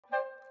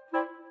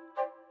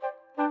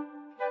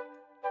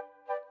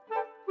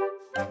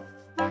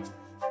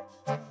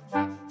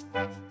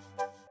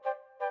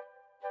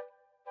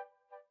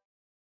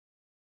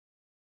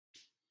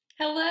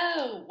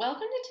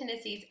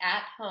Tennessee's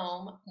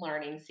at-home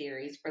learning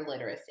series for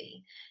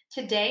literacy.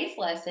 Today's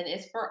lesson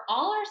is for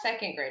all our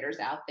second graders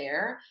out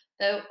there,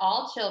 though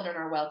all children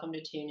are welcome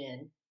to tune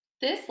in.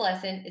 This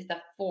lesson is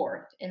the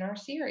fourth in our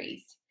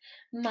series.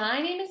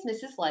 My name is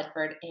Mrs.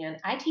 Ledford, and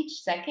I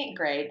teach second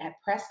grade at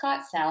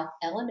Prescott South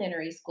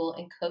Elementary School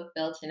in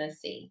Cookeville,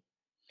 Tennessee.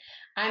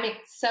 I'm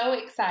so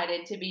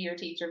excited to be your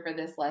teacher for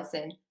this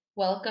lesson.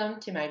 Welcome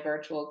to my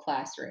virtual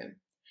classroom.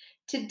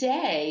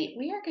 Today,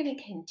 we are going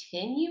to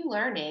continue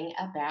learning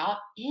about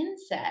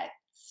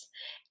insects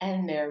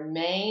and their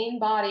main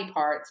body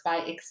parts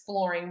by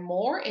exploring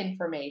more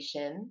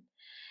information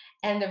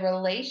and the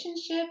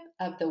relationship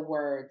of the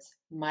words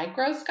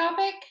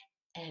microscopic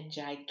and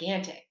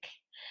gigantic.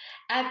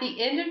 At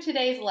the end of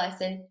today's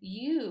lesson,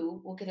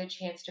 you will get a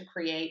chance to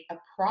create a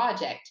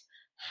project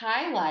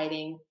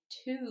highlighting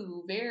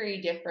two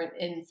very different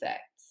insects.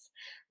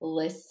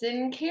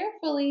 Listen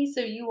carefully so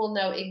you will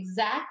know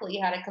exactly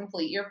how to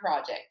complete your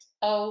project.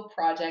 Oh,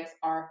 projects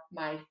are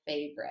my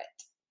favorite.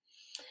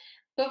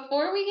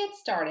 Before we get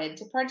started,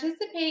 to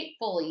participate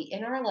fully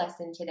in our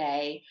lesson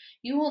today,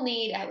 you will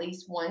need at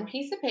least one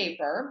piece of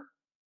paper,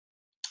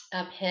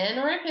 a pen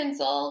or a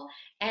pencil,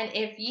 and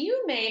if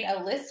you made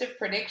a list of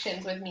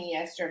predictions with me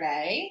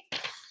yesterday,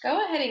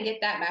 go ahead and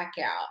get that back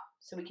out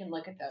so we can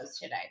look at those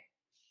today.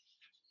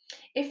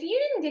 If you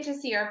didn't get to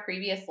see our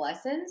previous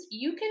lessons,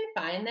 you can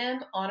find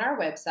them on our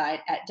website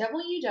at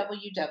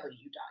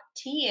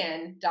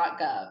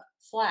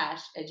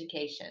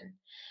www.tn.gov/education.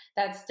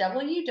 That's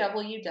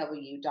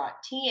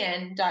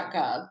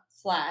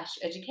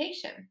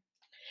www.tn.gov/education.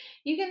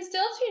 You can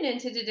still tune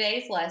into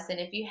today's lesson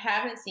if you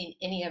haven't seen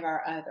any of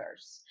our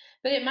others,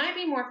 but it might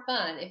be more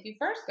fun if you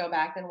first go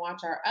back and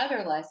watch our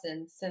other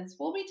lessons since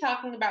we'll be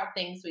talking about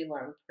things we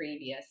learned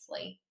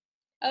previously.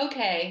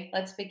 Okay,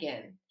 let's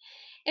begin.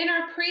 In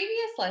our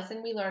previous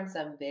lesson, we learned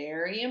some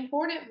very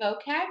important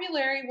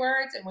vocabulary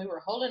words, and we were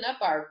holding up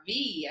our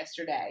V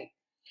yesterday.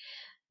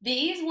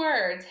 These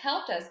words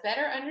helped us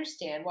better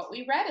understand what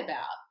we read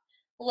about.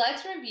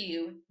 Let's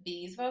review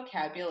these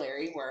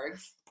vocabulary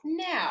words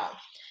now.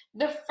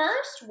 The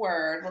first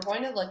word we're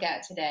going to look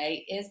at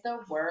today is the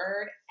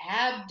word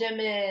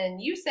abdomen.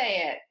 You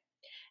say it.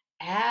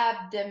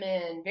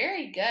 Abdomen.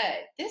 Very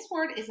good. This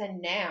word is a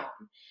noun.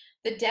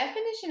 The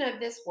definition of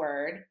this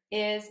word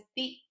is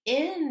the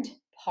end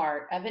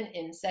part of an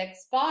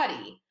insect's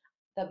body,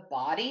 the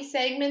body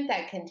segment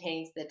that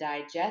contains the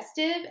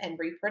digestive and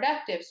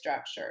reproductive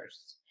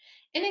structures.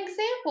 An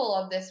example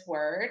of this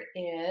word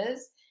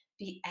is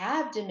the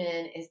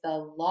abdomen is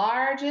the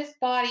largest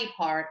body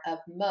part of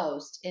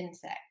most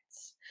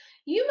insects.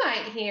 You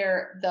might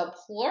hear the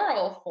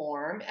plural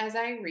form as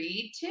I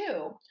read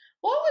too.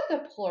 What would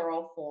the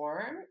plural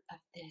form of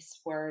this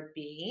word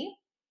be?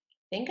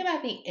 Think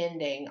about the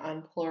ending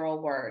on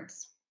plural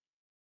words.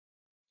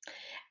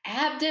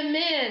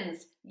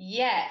 Abdomens.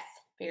 Yes,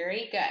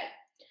 very good.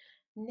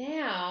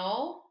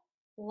 Now,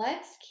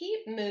 let's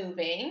keep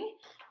moving,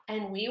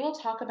 and we will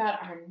talk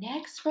about our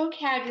next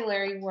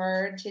vocabulary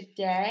word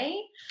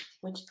today,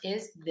 which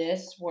is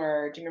this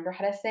word. Do you remember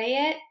how to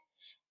say it?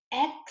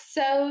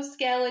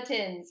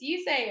 Exoskeletons.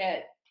 You say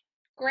it.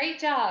 Great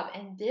job.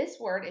 And this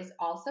word is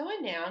also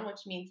a noun,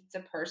 which means it's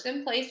a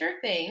person, place,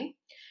 or thing.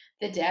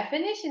 The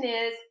definition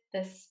is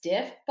the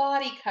stiff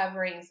body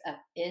coverings of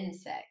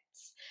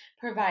insects,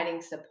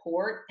 providing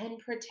support and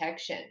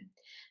protection.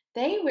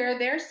 They wear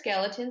their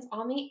skeletons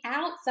on the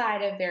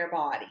outside of their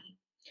body.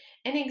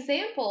 An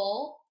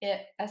example,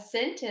 a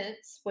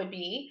sentence would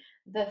be,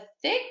 the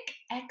thick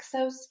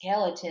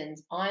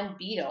exoskeletons on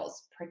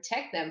beetles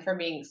protect them from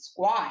being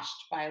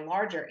squashed by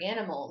larger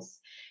animals.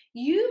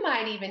 You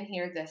might even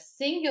hear the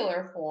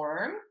singular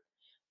form.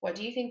 What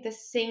do you think the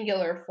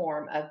singular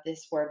form of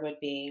this word would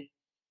be?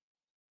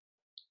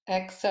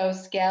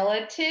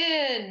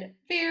 Exoskeleton.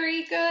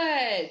 Very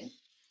good.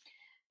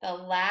 The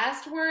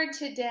last word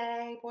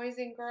today, boys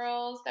and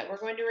girls, that we're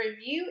going to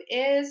review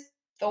is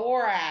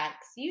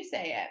thorax. You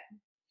say it.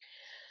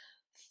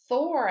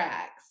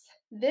 Thorax.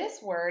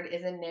 This word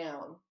is a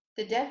noun.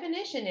 The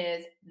definition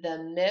is the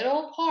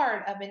middle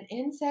part of an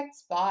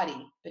insect's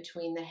body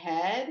between the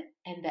head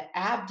and the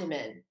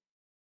abdomen.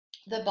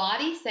 The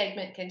body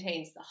segment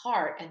contains the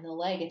heart and the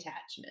leg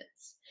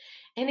attachments.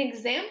 An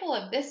example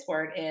of this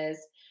word is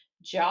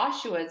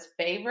Joshua's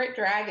favorite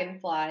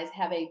dragonflies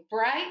have a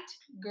bright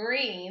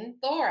green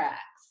thorax.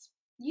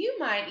 You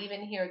might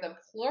even hear the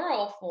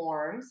plural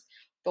forms,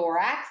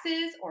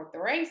 thoraxes or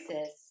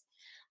thoraces.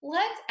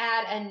 Let's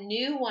add a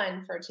new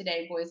one for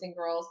today, boys and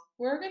girls.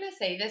 We're going to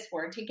say this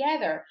word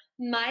together,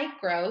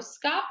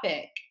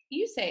 microscopic.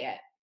 You say it.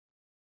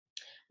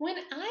 When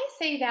I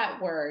say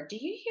that word, do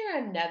you hear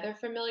another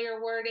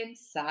familiar word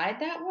inside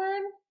that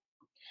word?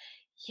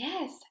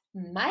 Yes,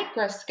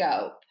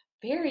 microscope.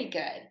 Very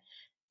good.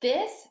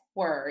 This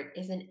word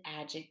is an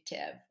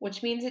adjective,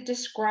 which means it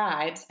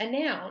describes a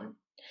noun.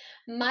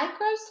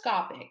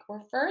 Microscopic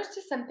refers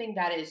to something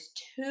that is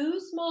too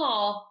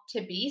small to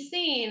be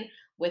seen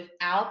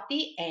without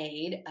the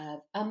aid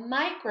of a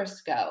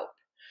microscope.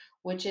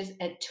 which is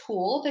a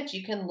tool that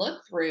you can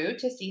look through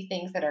to see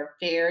things that are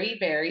very,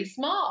 very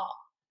small.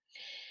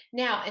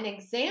 Now, an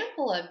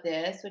example of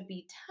this would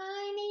be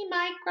tiny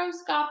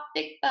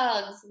microscopic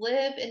bugs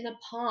live in the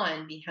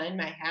pond behind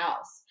my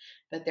house,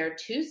 but they're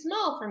too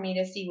small for me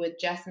to see with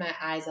just my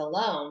eyes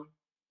alone.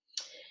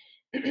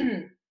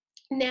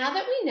 Now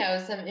that we know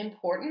some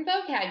important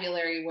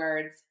vocabulary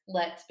words,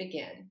 let's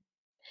begin.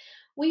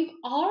 We've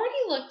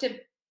already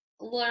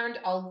learned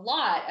a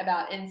lot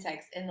about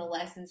insects in the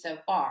lesson so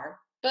far,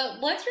 but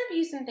let's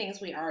review some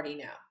things we already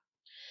know.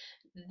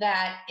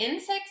 That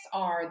insects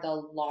are the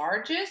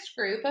largest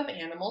group of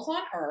animals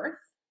on Earth.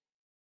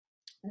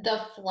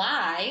 The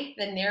fly,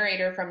 the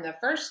narrator from the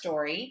first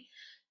story,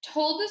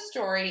 told the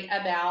story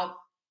about,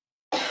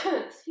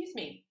 excuse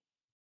me,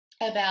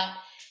 about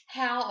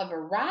how a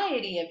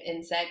variety of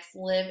insects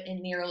live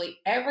in nearly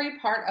every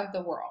part of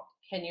the world.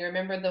 Can you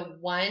remember the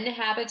one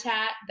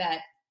habitat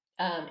that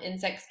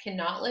insects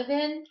cannot live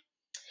in?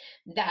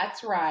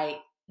 That's right,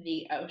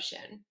 the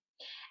ocean.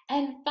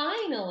 And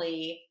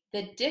finally,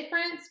 the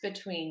difference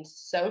between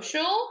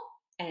social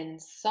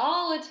and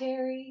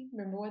solitary.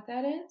 Remember what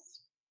that is?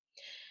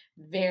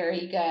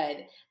 Very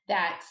good.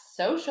 That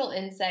social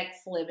insects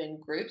live in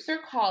groups or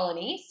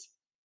colonies,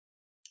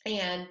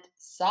 and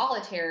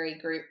solitary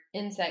group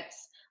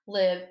insects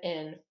live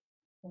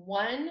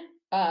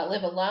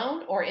live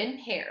alone or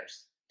in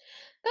pairs.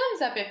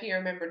 Thumbs up if you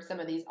remembered some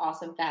of these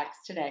awesome facts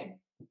today.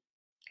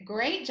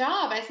 Great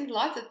job. I see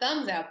lots of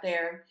thumbs out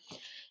there.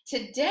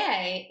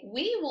 Today,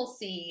 we will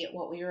see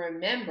what we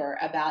remember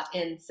about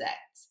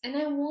insects. And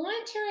I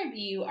want to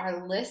review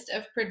our list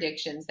of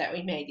predictions that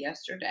we made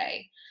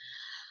yesterday.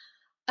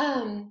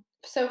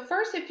 So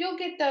first, if you'll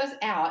get those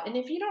out, and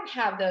if you don't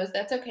have those,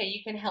 that's okay.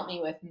 You can help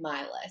me with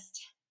my list.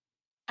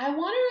 I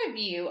want to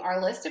review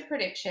our list of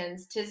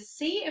predictions to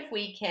see if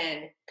we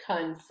can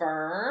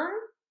confirm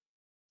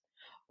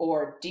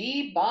or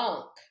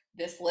debunk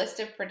this list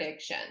of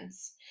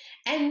predictions.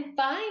 And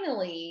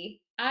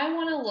finally, I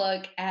want to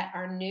look at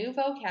our new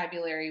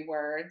vocabulary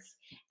words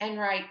and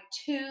write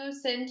 2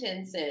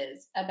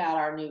 sentences about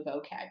our new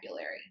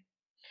vocabulary.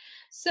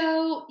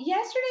 So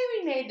yesterday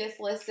we made this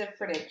list of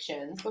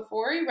predictions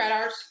before we read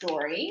our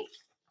story,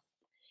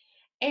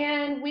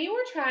 and we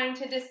were trying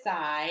to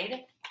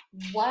decide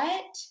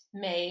what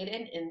made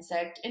an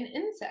insect an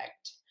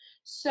insect.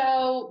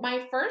 So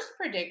my first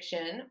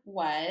prediction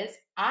was,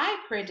 I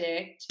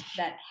predict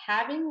that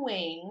having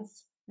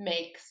wings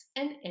makes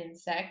an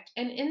insect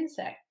an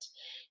insect.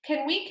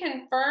 Can we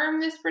confirm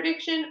this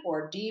prediction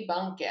or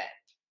debunk it?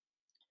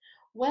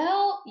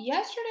 Well,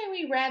 yesterday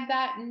we read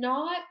that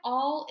not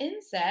all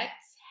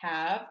insects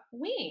have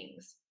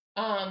wings.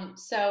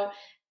 So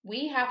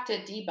we have to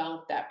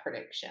debunk that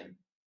prediction.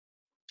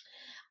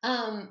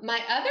 My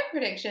other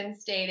prediction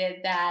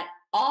stated that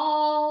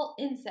all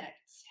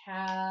insects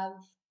have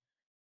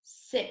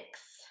 6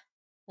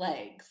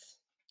 legs.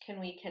 Can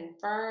we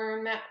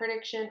confirm that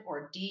prediction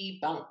or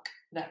debunk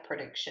that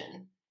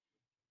prediction?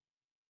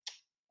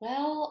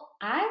 Well,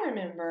 I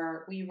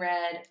remember we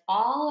read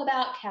all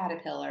about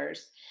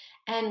caterpillars,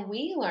 and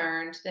we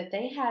learned that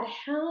they had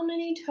how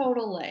many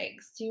total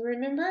legs? Do you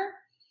remember?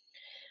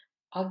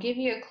 I'll give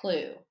you a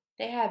clue.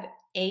 They have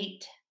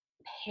 8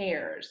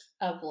 pairs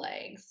of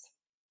legs.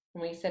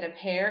 And we said a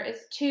pair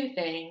is 2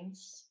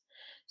 things.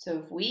 So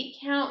if we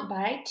count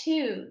by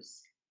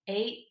 2s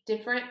 8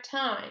 different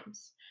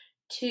times,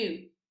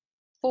 2,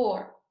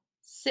 4,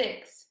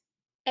 6,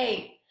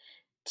 8,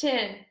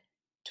 10,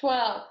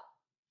 12,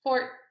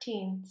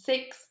 14,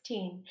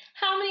 16.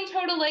 How many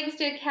total legs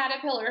do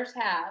caterpillars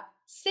have?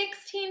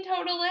 16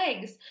 total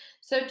legs.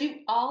 So do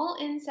all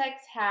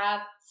insects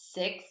have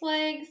 6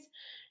 legs?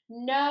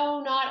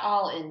 No, not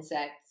all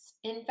insects.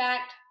 In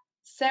fact,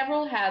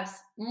 several have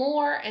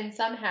more and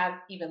some have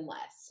even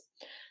less.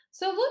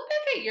 So look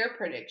back at your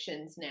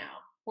predictions now.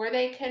 Were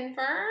they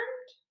confirmed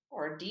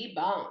or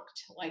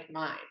debunked like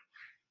mine?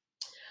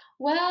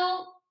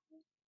 Well,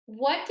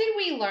 what did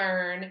we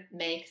learn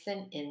makes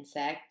an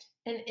insect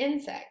an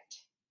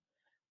insect?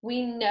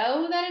 We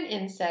know that an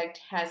insect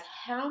has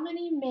how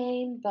many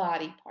main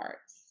body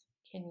parts?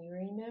 Can you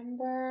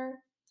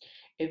remember?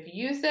 If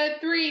you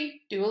said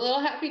 3, do a little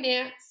happy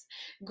dance.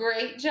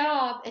 Great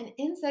job. An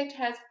insect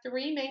has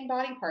 3 main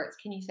body parts.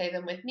 Can you say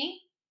them with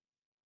me?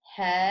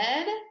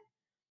 Head,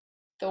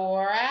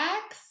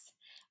 thorax,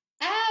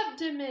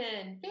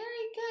 abdomen. Very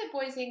good,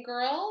 boys and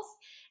girls.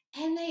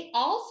 And they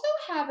also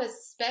have a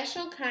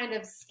special kind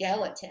of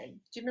skeleton.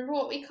 Do you remember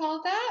what we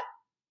call that?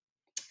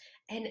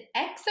 An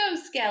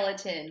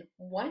exoskeleton.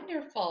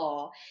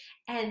 Wonderful.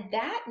 And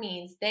that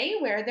means they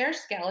wear their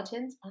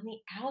skeletons on the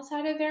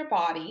outside of their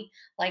body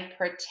like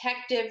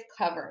protective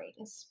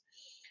coverings.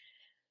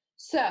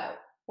 So,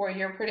 were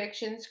your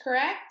predictions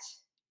correct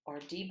or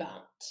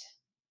debunked?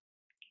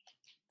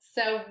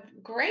 So,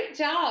 great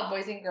job,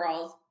 boys and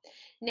girls.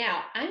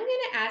 Now, I'm going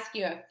to ask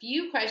you a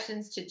few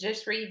questions to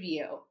just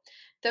review.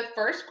 The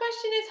first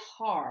question is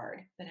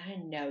hard, but I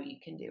know you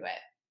can do it.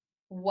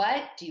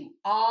 What do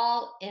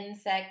all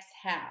insects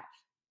have?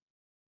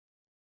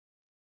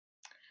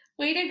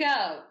 Way to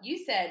go.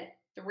 You said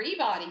 3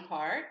 body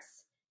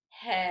parts: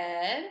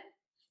 head,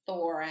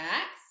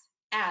 thorax,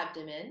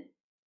 abdomen.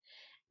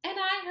 And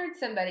I heard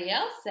somebody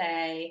else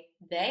say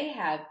they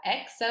have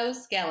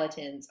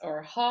exoskeletons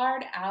or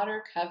hard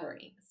outer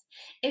coverings.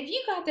 If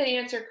you got that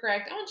answer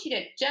correct, I want you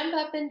to jump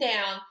up and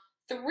down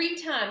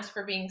 3 times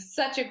for being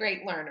such a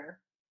great learner.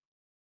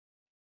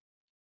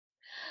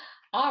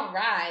 All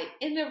right,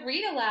 in the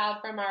read aloud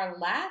from our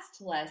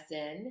last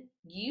lesson,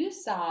 you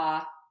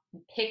saw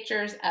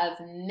pictures of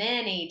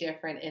many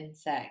different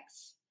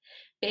insects.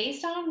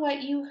 Based on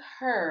what you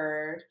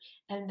heard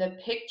and the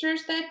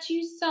pictures that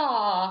you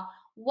saw,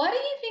 what do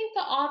you think the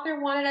author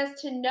wanted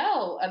us to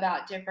know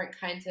about different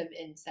kinds of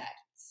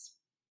insects?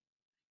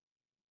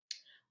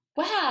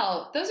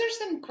 Wow, those are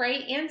some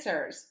great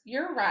answers.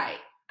 You're right.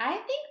 I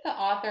think the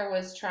author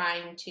was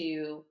trying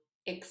to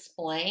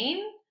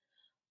explain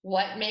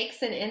what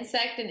makes an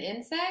insect,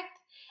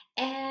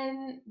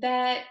 and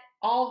that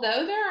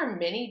although there are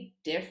many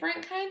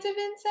different kinds of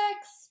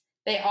insects,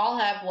 they all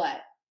have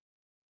what?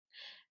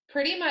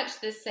 Pretty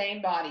much the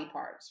same body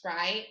parts,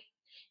 right?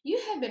 You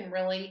have been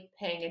really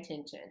paying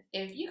attention.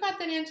 If you got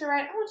that answer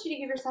right, I want you to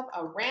give yourself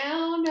a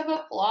round of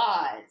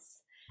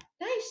applause.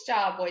 Nice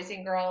job, boys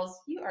and girls.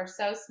 You are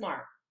so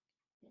smart.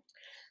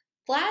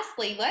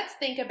 Lastly, let's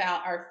think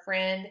about our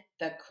friend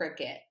the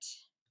cricket.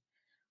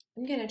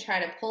 I'm going to try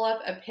to pull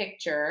up a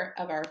picture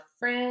of our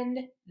friend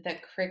the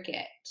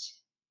cricket.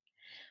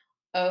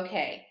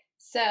 Okay,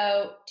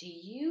 so do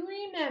you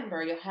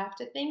remember, you'll have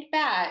to think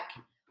back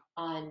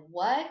on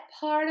what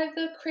part of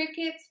the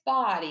cricket's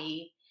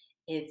body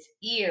its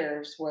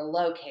ears were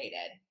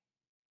located.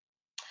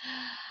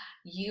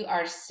 You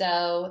are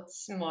so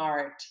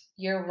smart.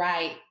 You're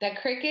right. The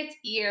cricket's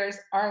ears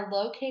are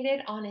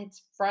located on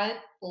its front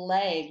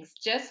legs,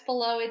 just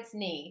below its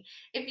knee.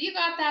 If you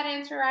got that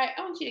answer right,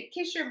 I want you to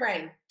kiss your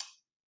brain.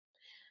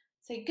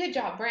 Say, good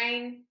job,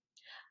 brain.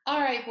 All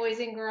right, boys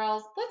and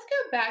girls, let's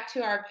go back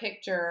to our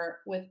picture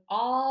with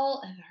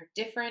all of our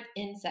different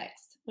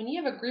insects. When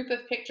you have a group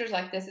of pictures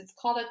like this, it's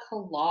called a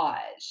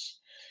collage.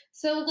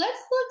 So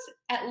let's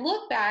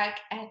look back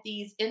at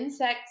these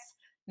insects'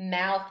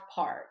 mouth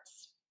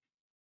parts.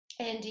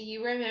 And do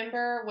you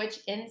remember which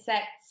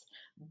insects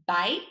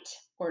bite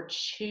or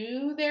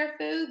chew their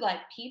food like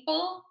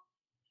people?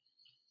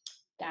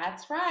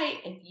 That's right.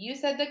 If you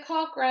said the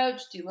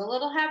cockroach, do a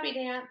little happy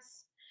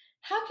dance.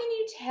 How can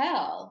you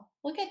tell?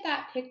 Look at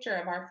that picture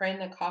of our friend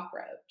the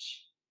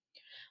cockroach.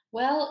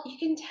 Well, you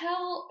can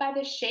tell by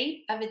the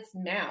shape of its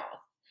mouth.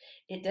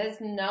 It does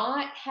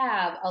not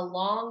have a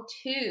long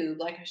tube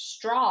like a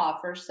straw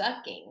for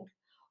sucking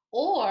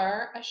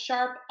or a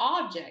sharp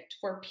object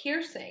for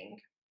piercing.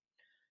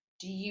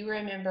 Do you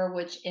remember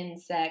which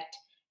insect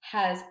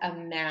has a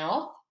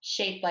mouth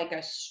shaped like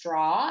a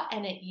straw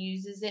and it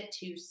uses it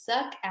to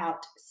suck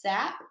out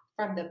sap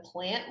from the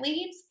plant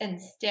leaves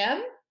and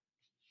stem?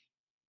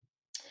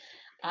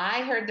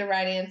 I heard the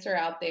right answer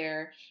out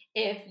there.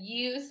 If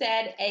you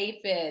said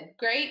aphid,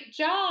 great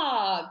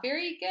job.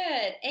 Very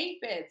good.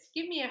 Aphids,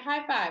 give me a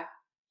high five.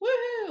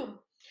 Woohoo!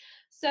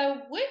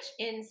 So, which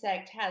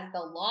insect has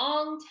the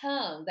long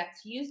tongue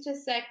that's used to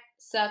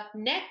suck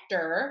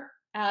nectar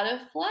out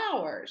of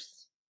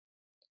flowers?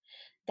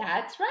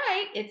 That's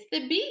right. It's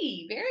the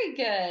bee. Very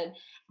good.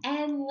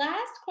 And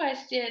last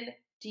question,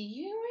 do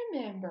you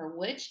remember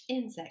which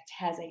insect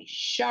has a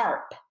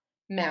sharp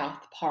mouth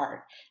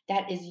part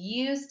that is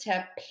used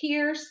to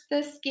pierce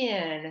the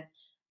skin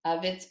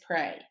of its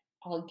prey?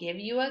 I'll give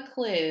you a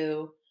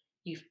clue.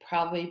 You've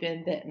probably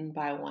been bitten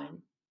by one.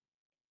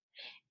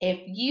 If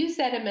you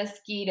said a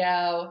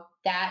mosquito,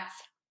 that's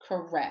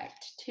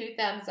correct. 2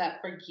 thumbs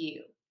up for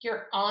you.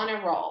 You're on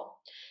a roll.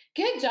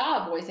 Good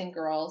job, boys and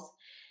girls.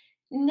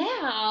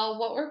 Now,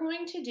 what we're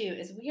going to do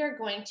is we are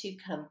going to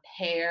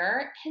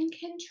compare and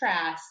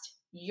contrast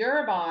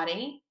your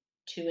body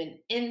to an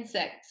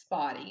insect's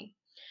body.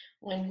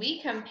 When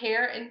we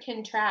compare and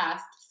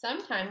contrast,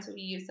 sometimes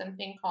we use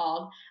something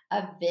called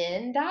a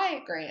Venn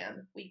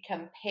diagram. We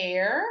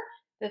compare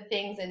the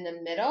things in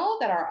the middle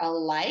that are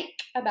alike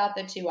about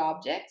the two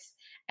objects,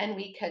 and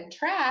we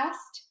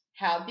contrast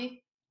how the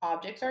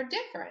objects are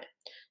different.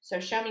 So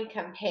show me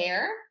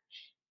compare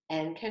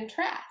and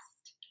contrast.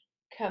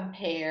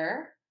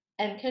 Compare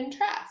and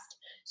contrast.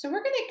 So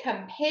we're going to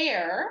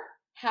compare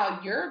how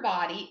your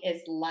body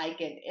is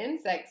like an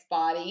insect's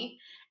body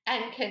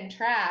and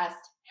contrast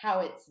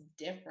how it's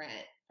different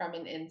from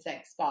an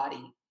insect's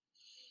body.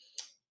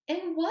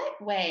 In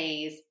what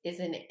ways is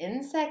an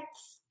insect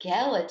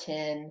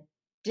skeleton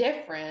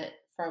different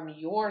from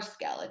your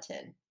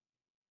skeleton?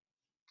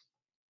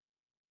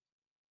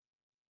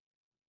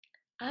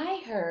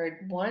 I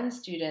heard one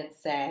student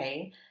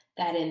say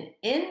that an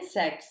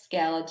insect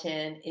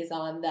skeleton is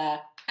on the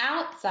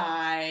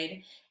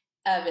outside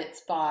of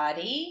its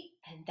body,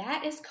 and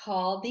that is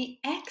called the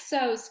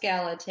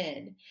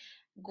exoskeleton.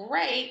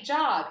 Great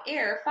job,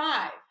 Air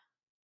 5.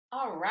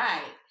 All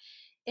right.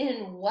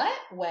 In what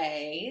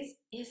ways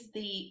is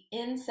the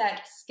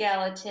insect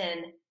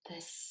skeleton the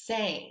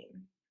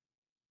same?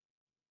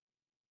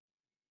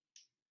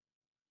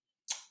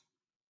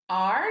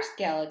 Our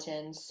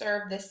skeletons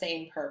serve the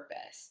same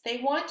purpose.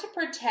 They want to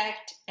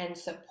protect and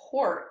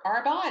support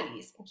our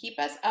bodies and keep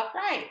us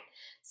upright.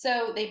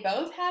 So they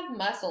both have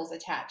muscles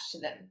attached to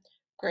them.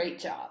 Great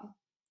job.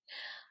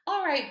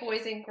 All right,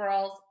 boys and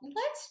girls,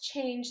 let's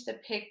change the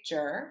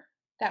picture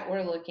that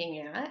we're looking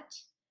at.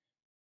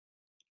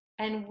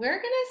 And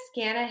we're going to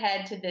scan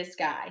ahead to this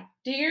guy.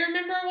 Do you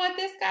remember what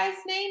this guy's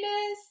name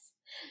is?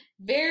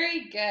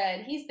 Very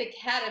good. He's the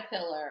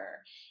caterpillar.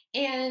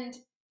 And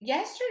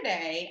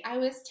yesterday I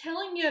was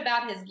telling you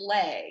about his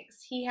legs.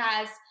 He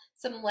has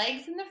some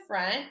legs in the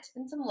front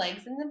and some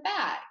legs in the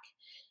back.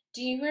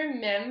 Do you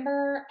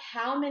remember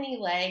how many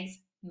legs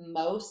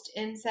most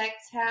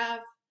insects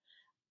have?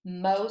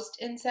 Most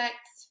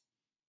insects?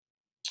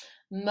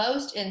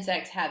 Most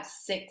insects have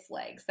 6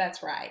 legs.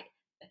 That's right.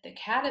 But the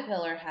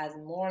caterpillar has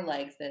more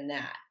legs than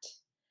that.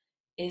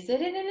 Is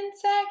it an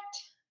insect?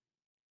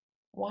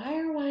 Why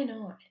or why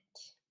not?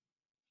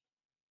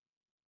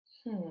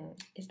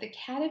 Is the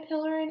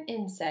caterpillar an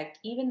insect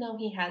even though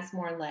he has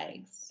more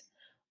legs?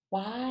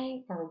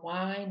 Why or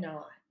why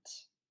not?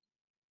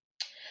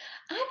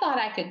 I thought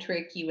I could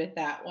trick you with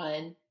that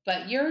one,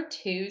 but you're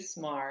too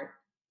smart.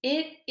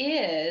 It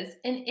is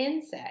an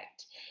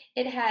insect.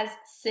 It has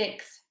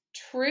 6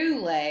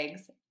 true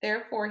legs,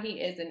 therefore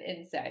he is an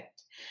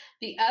insect.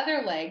 The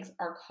other legs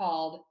are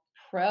called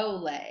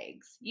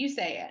prolegs. You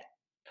say it,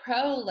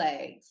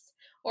 prolegs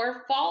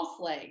or false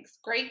legs.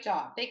 Great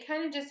job. They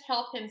kind of just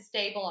help him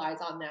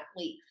stabilize on that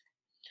leaf.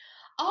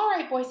 All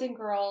right, boys and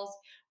girls,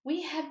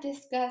 we have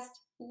discussed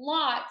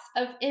lots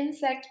of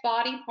insect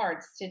body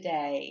parts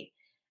today.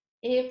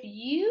 If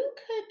you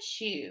could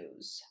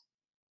choose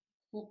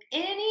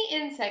any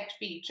insect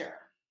feature,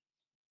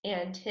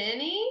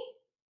 antennae,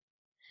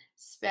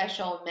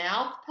 special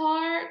mouth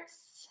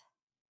parts,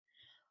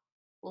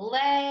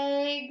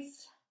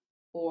 legs,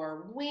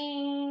 or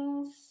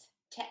wings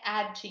to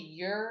add to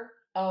your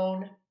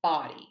own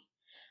body,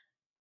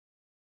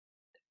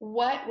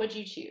 what would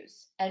you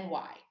choose and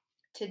why?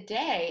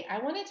 Today, I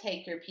want to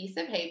take your piece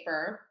of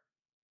paper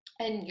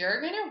and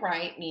you're going to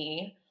write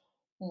me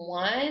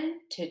 1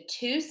 to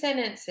 2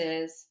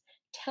 sentences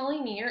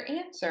telling me your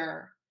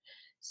answer.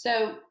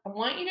 So I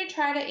want you to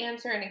try to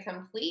answer in a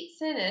complete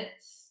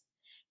sentence,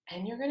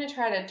 and you're going to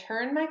try to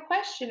turn my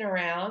question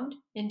around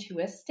into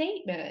a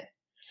statement.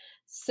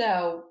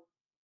 So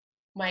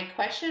my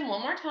question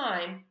one more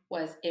time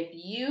was, if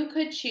you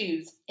could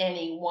choose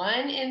any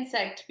one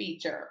insect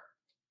feature,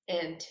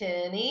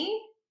 antennae,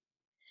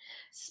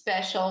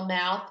 special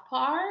mouth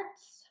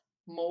parts,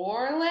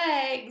 more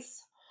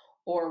legs,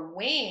 or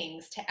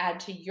wings to add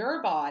to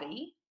your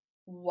body,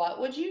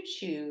 what would you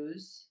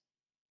choose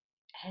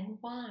and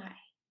why?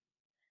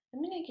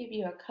 I'm going to give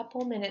you a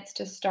couple minutes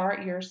to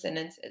start your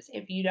sentences.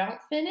 If you don't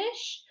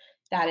finish,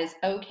 that is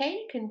okay.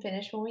 You can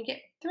finish when we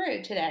get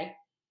through today.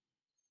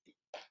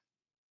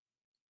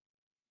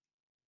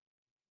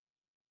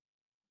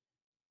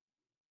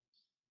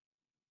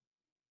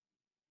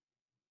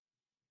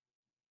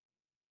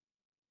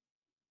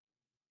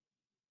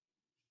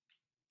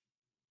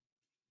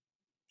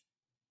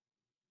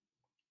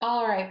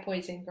 All right,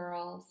 boys and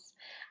girls.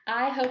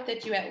 I hope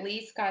that you at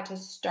least got to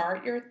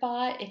start your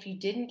thought. If you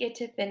didn't get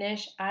to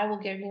finish, I will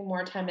give you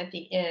more time at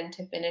the end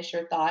to finish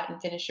your thought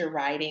and finish your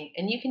writing,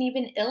 and you can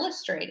even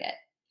illustrate it.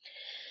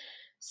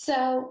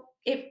 So,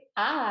 if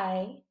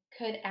I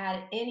could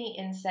add any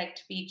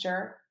insect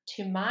feature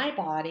to my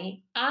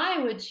body, I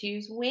would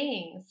choose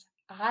wings.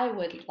 I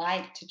would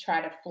like to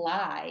try to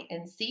fly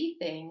and see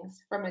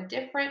things from a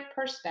different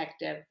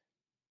perspective.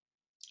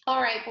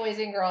 All right, boys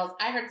and girls,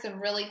 I heard some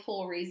really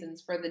cool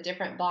reasons for the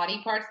different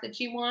body parts that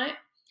you want.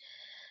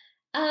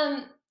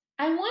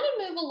 I want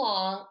to move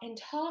along and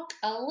talk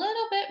a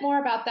little bit more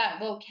about that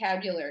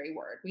vocabulary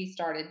word we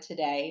started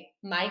today,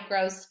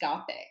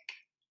 microscopic.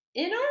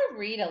 In our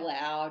read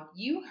aloud,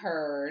 you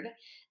heard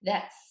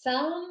that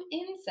some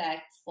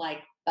insects, like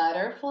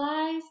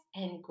butterflies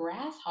and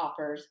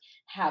grasshoppers,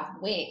 have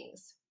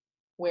wings,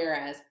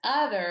 whereas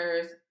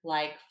others,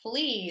 like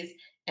fleas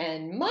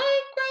and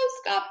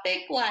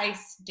microscopic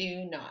lice,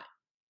 do not.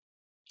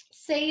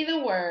 Say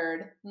the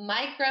word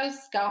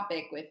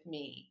microscopic with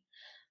me.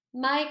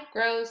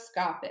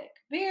 Microscopic.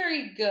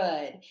 Very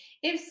good.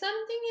 If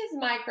something is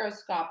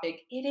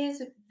microscopic, it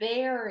is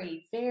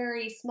very,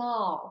 very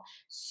small.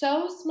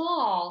 So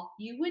small,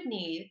 you would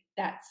need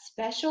that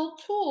special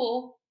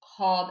tool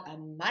called a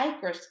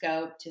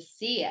microscope to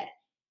see it.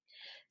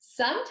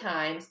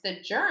 Sometimes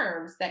the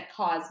germs that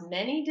cause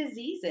many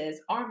diseases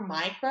are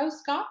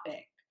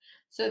microscopic.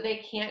 So they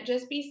can't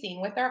just be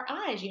seen with our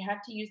eyes. You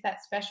have to use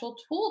that special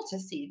tool to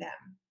see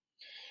them.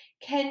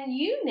 Can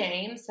you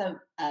name some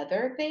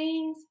other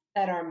things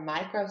that are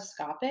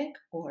microscopic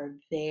or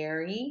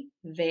very,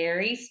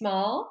 very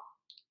small?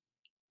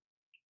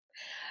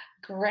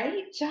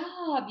 Great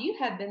job. You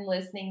have been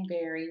listening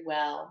very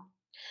well.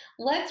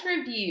 Let's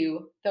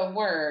review the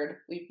word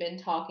we've been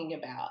talking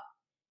about.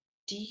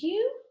 Do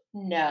you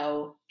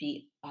know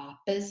the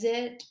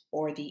opposite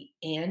or the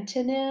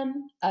antonym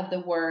of the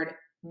word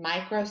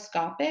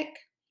microscopic?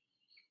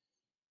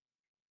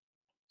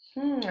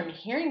 I'm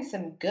hearing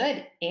some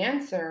good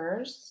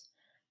answers.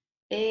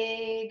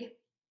 Big,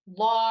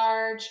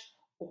 large,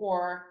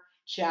 or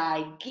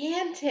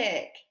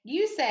gigantic.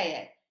 You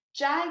say it,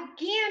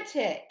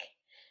 gigantic.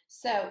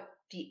 So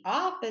the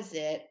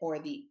opposite or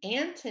the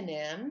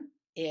antonym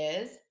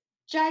is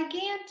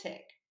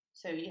gigantic.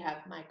 So you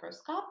have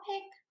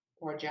microscopic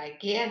or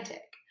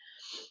gigantic.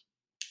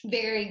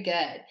 Very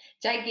good.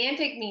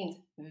 Gigantic means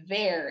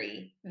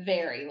very,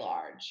 very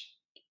large.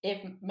 If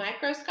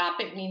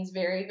microscopic means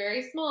very,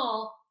 very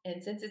small,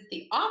 and since it's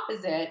the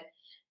opposite,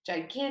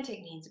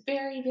 gigantic means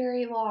very,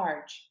 very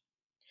large.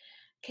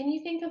 Can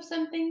you think of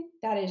something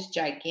that is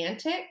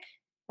gigantic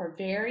or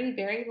very,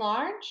 very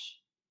large?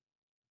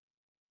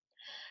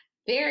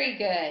 Very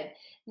good.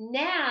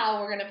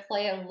 Now we're going to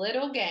play a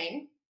little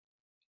game.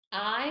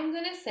 I'm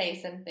going to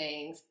say some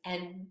things,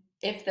 and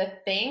if the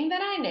thing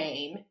that I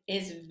name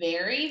is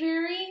very,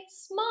 very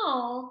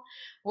small,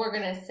 we're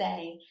going to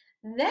say,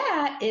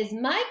 that is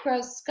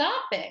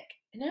microscopic.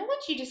 And I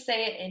want you to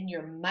say it in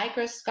your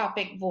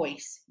microscopic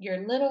voice,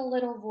 your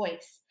little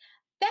voice.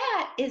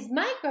 That is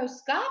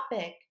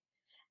microscopic.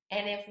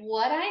 And if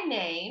what I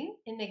name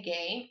in the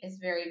game is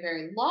very,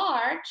 very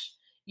large,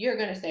 you're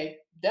going to say,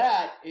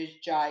 that is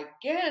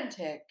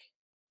gigantic.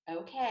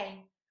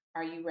 Okay,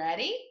 are you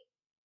ready?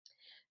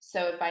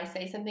 So if I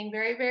say something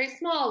very, very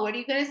small, what are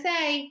you going to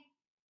say?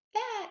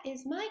 That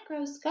is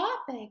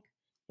microscopic.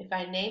 If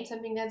I name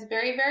something that's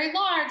very, very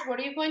large, what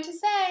are you going to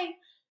say?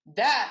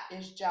 That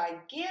is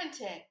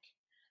gigantic.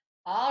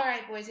 All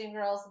right, boys and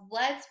girls,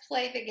 let's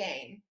play the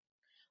game.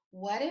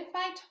 What if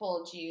I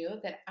told you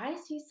that I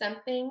see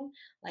something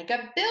like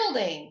a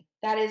building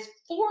that is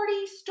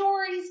 40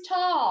 stories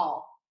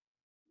tall?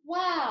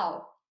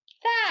 Wow,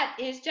 that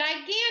is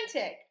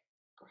gigantic.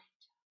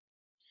 Great.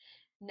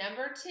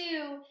 Number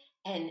 2,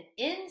 an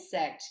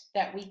insect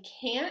that we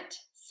can't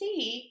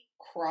see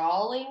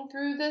crawling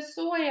through the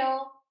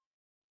soil.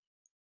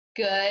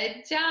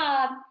 Good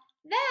job.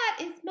 That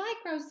is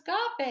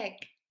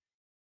microscopic.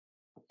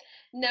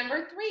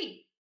 Number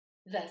 3,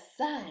 the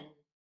sun.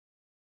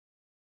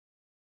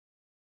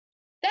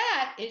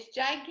 That is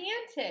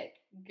gigantic.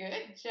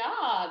 Good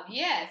job.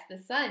 Yes, the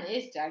sun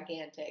is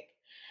gigantic.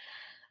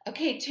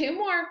 Okay, 2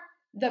 more.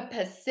 The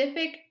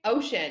Pacific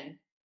Ocean.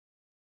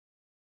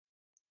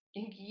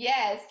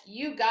 Yes,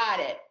 you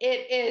got it.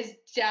 It is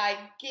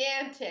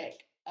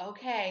gigantic.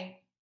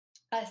 Okay,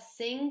 a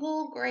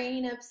single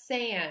grain of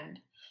sand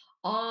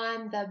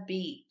on the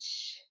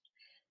beach.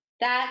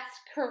 That's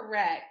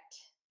correct.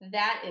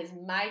 That is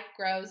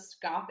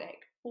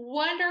microscopic.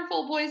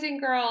 Wonderful, boys and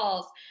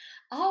girls.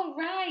 All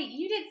right,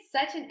 you did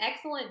such an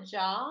excellent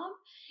job.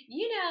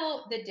 You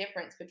know the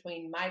difference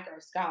between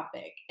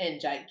microscopic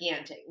and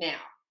gigantic now.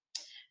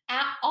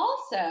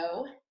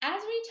 Also,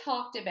 as we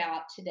talked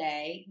about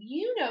today,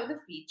 you know the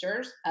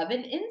features of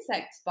an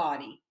insect's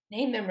body.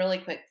 Name them really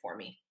quick for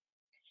me.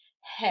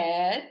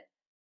 Head,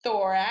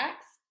 thorax,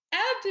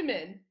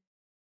 abdomen.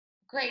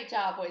 Great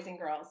job, boys and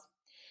girls.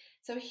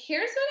 So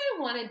here's what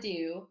I want to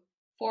do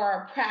for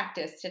our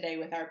practice today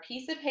with our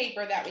piece of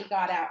paper that we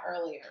got out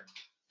earlier.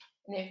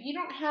 And if you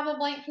don't have a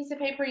blank piece of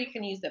paper, you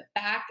can use the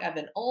back of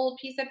an old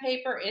piece of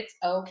paper. It's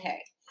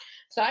okay.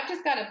 So I've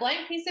just got a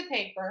blank piece of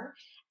paper.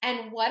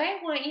 And what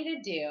I want you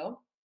to do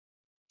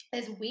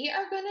is we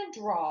are going to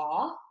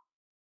draw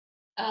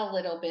a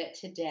little bit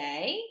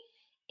today.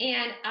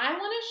 And I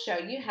want to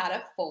show you how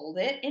to fold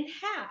it in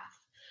half.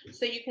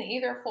 So you can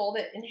either fold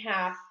it in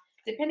half,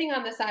 depending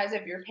on the size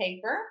of your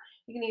paper.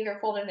 You can either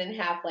fold it in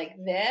half like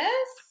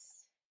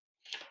this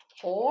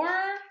or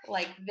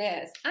like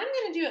this. I'm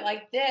going to do it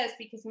like this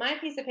because my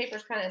piece of paper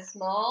is kind of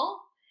small,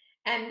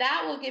 and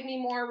that will give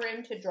me more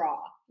room to draw.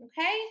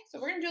 Okay, so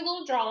we're going to do a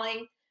little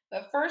drawing,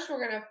 but first we're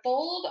going to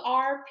fold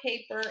our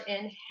paper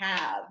in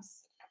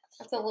halves.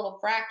 That's a little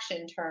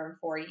fraction term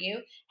for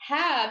you.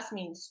 Halves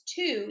means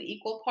 2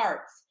 equal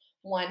parts.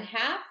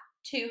 1/2,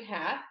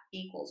 2/2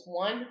 equals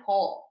 1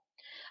 whole.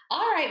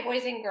 All right,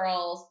 boys and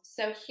girls,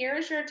 so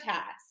here's your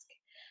task.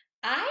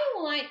 I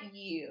want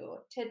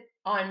you to,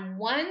 on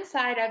one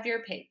side of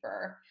your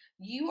paper,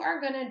 you are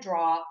going to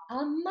draw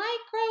a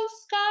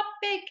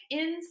microscopic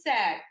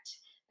insect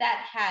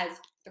that has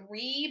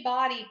 3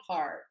 body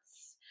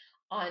parts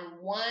on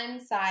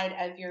one side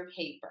of your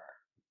paper.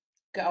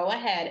 Go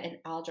ahead and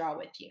I'll draw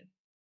with you.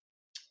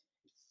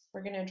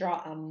 We're going to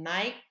draw a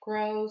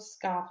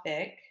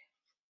microscopic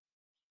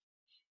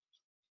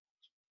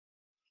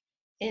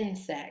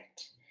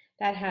insect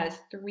that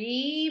has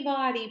 3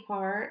 body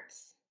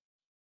parts,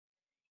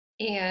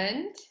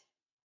 and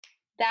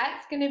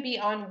that's going to be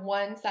on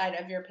one side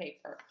of your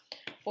paper.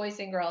 Boys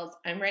and girls,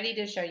 I'm ready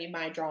to show you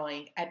my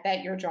drawing. I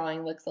bet your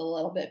drawing looks a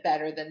little bit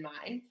better than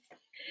mine.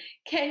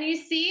 Can you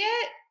see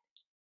it?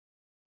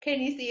 Can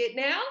you see it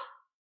now?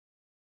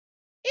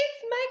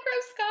 It's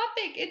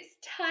microscopic. It's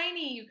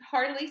tiny. You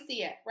hardly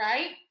see it,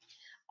 right?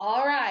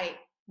 All right.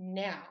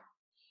 Now,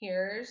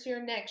 here's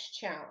your next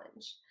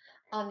challenge.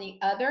 On the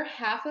other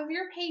half of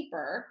your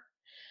paper,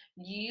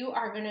 you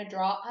are going to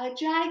draw a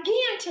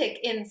gigantic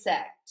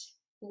insect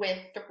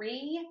with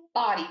 3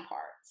 body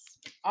parts.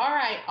 parts. All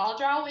right, I'll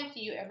draw with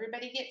you.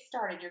 Everybody get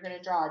started. You're going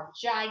to draw a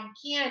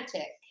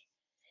gigantic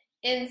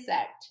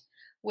insect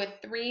with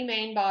 3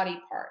 main body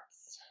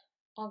parts.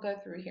 I'll go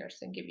through here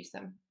so I can give you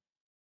some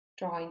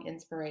drawing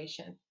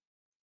inspiration.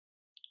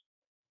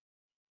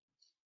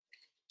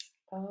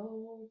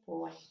 Oh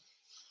boy.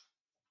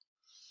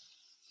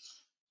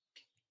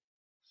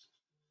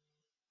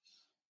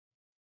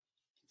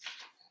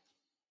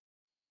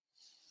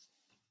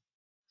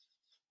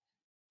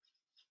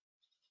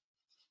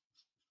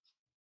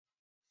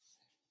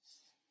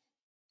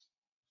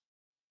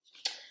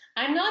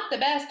 I'm not the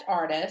best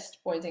artist,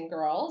 boys and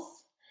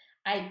girls.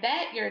 I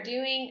bet you're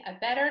doing a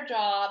better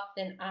job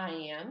than I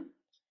am.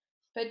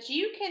 But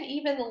you can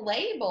even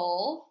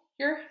label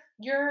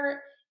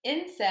your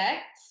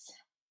insect's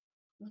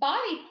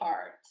body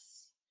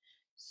parts.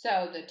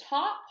 So the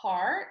top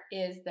part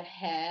is the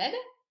head.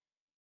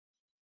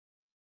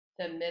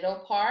 The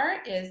middle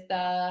part is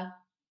the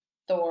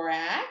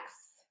thorax.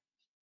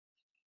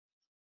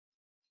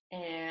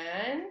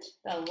 And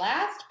the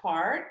last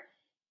part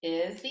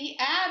is the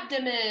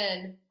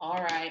abdomen.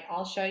 All right,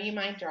 I'll show you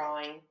my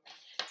drawing.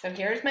 So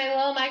here's my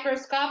little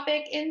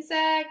microscopic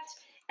insect,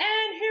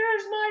 and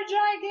here's my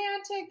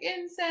gigantic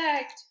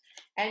insect.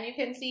 And you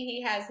can see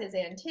he has his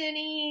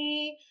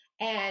antennae,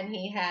 and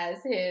he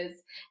has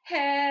his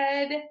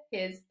head,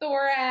 his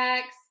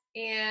thorax,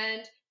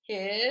 and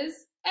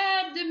his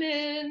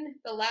abdomen,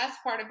 the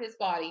last part of his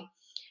body.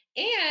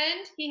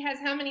 And he has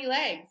how many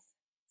legs?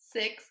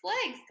 6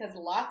 legs, because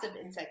lots of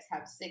insects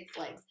have 6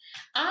 legs.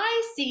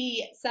 I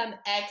see some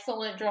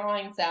excellent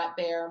drawings out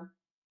there.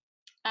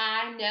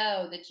 I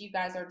know that you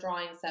guys are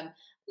drawing some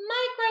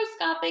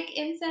microscopic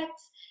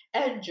insects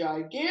and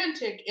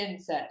gigantic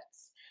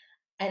insects,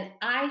 and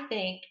I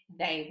think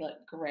they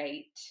look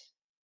great.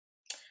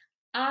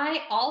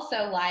 I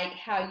also like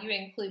how you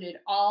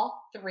included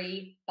all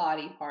 3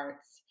 body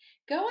parts.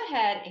 Go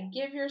ahead and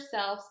give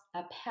yourselves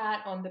a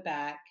pat on the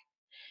back.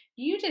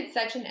 You did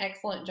such an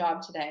excellent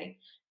job today.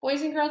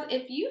 Boys and girls,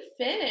 if you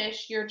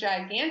finish your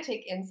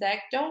gigantic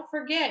insect, don't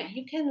forget,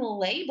 you can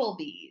label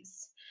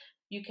these.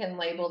 You can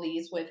label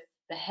these with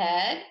the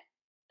head,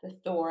 the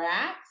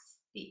thorax,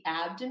 the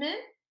abdomen.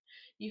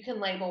 You can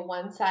label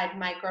one side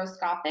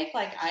microscopic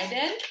like I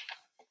did.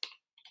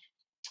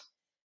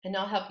 And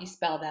I'll help you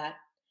spell that.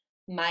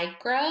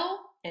 Micro,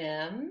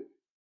 M-I-C-R-O,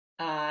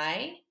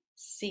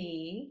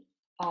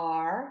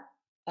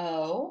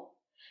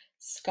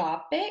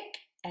 scopic,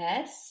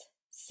 S-C-O-P-I-C.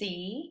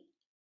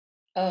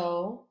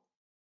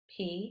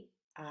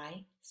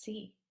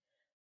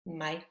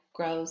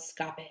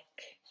 Microscopic.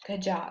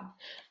 Good job.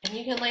 And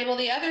you can label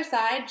the other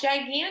side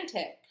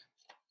gigantic.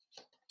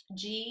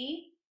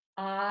 G-I-G-A-N-T-I-C.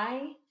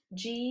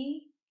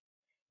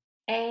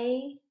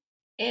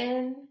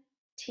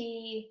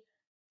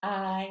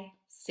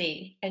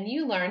 And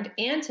you learned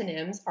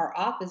antonyms are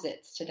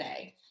opposites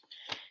today.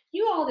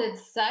 You all did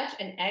such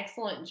an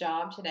excellent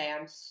job today.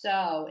 I'm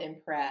so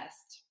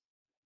impressed.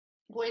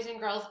 Boys and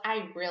girls,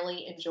 I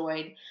really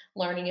enjoyed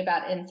learning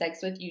about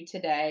insects with you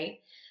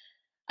today.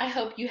 I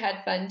hope you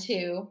had fun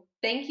too.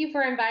 Thank you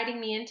for inviting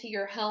me into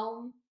your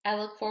home. I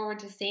look forward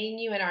to seeing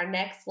you in our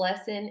next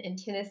lesson in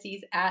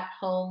Tennessee's At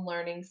Home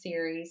Learning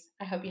Series.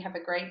 I hope you have a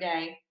great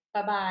day.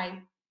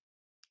 Bye-bye.